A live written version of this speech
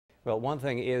Well, one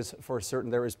thing is for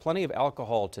certain, there is plenty of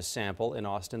alcohol to sample in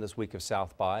Austin this week of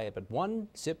South by, but one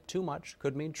sip too much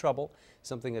could mean trouble,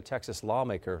 something a Texas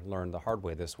lawmaker learned the hard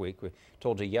way this week. We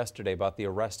told you yesterday about the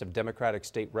arrest of Democratic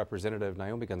State Representative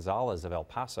Naomi Gonzalez of El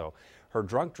Paso. Her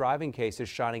drunk driving case is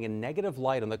shining a negative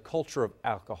light on the culture of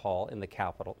alcohol in the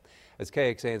capital. As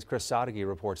KXAN's Chris Sadeghi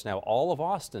reports now, all of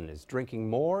Austin is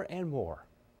drinking more and more.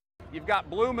 You've got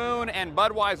Blue Moon and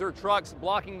Budweiser trucks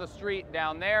blocking the street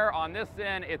down there. On this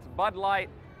end, it's Bud Light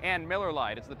and Miller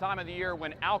Lite. It's the time of the year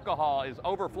when alcohol is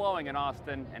overflowing in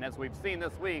Austin, and as we've seen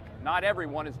this week, not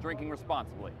everyone is drinking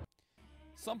responsibly.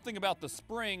 Something about the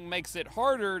spring makes it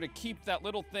harder to keep that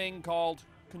little thing called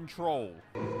control.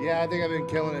 Yeah, I think I've been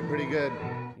killing it pretty good.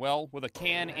 Well, with a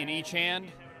can in each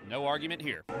hand, no argument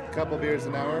here. A couple beers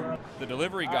an hour. The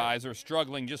delivery guys are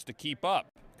struggling just to keep up,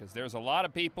 because there's a lot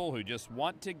of people who just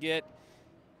want to get,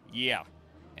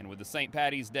 And with the St.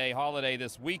 Patty's Day holiday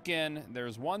this weekend,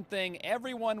 there's one thing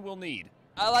everyone will need.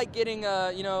 I like getting,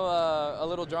 a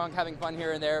little drunk, having fun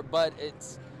here and there, but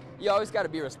you always got to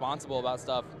be responsible about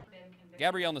stuff.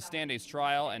 Gabrielle Nastande's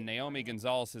trial and Naomi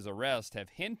Gonzalez's arrest have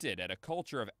hinted at a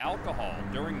culture of alcohol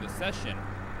during the session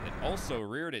that also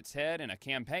reared its head in a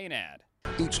campaign ad.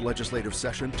 Each legislative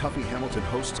session, Tuffy Hamilton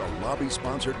hosts a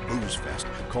lobby-sponsored booze fest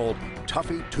called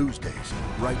Tuffy Tuesdays,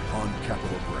 right on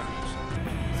Capitol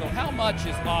grounds. So how much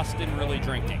is Austin really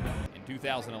drinking? In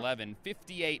 2011,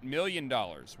 $58 million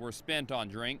were spent on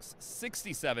drinks,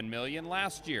 $67 million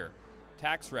last year.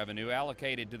 Tax revenue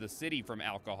allocated to the city from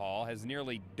alcohol has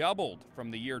nearly doubled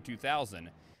from the year 2000.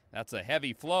 That's a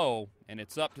heavy flow, and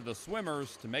it's up to the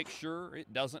swimmers to make sure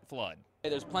it doesn't flood.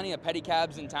 There's plenty of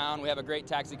pedicabs in town. We have a great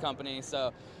taxi company,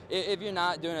 so if you're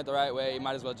not doing it the right way, you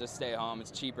might as well just stay home. It's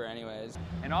cheaper anyways.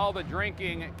 And all the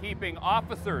drinking keeping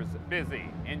officers busy.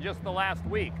 In just the last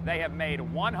week, they have made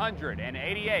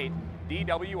 188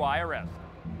 DWI arrests.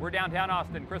 We're downtown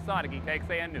Austin. Chris Sadeghi,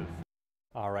 KXAN News.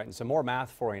 All right, and some more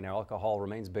math for you now. Alcohol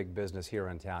remains big business here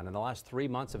in town. In the last 3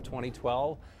 months of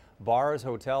 2012, bars,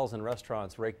 hotels, and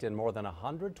restaurants raked in more than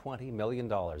 $120 million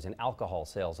in alcohol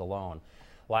sales alone.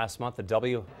 Last month, the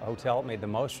W Hotel made the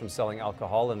most from selling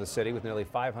alcohol in the city with nearly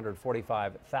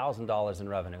 $545,000 in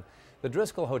revenue. The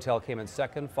Driscoll Hotel came in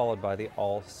second, followed by the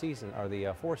Four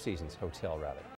Seasons Hotel, rather.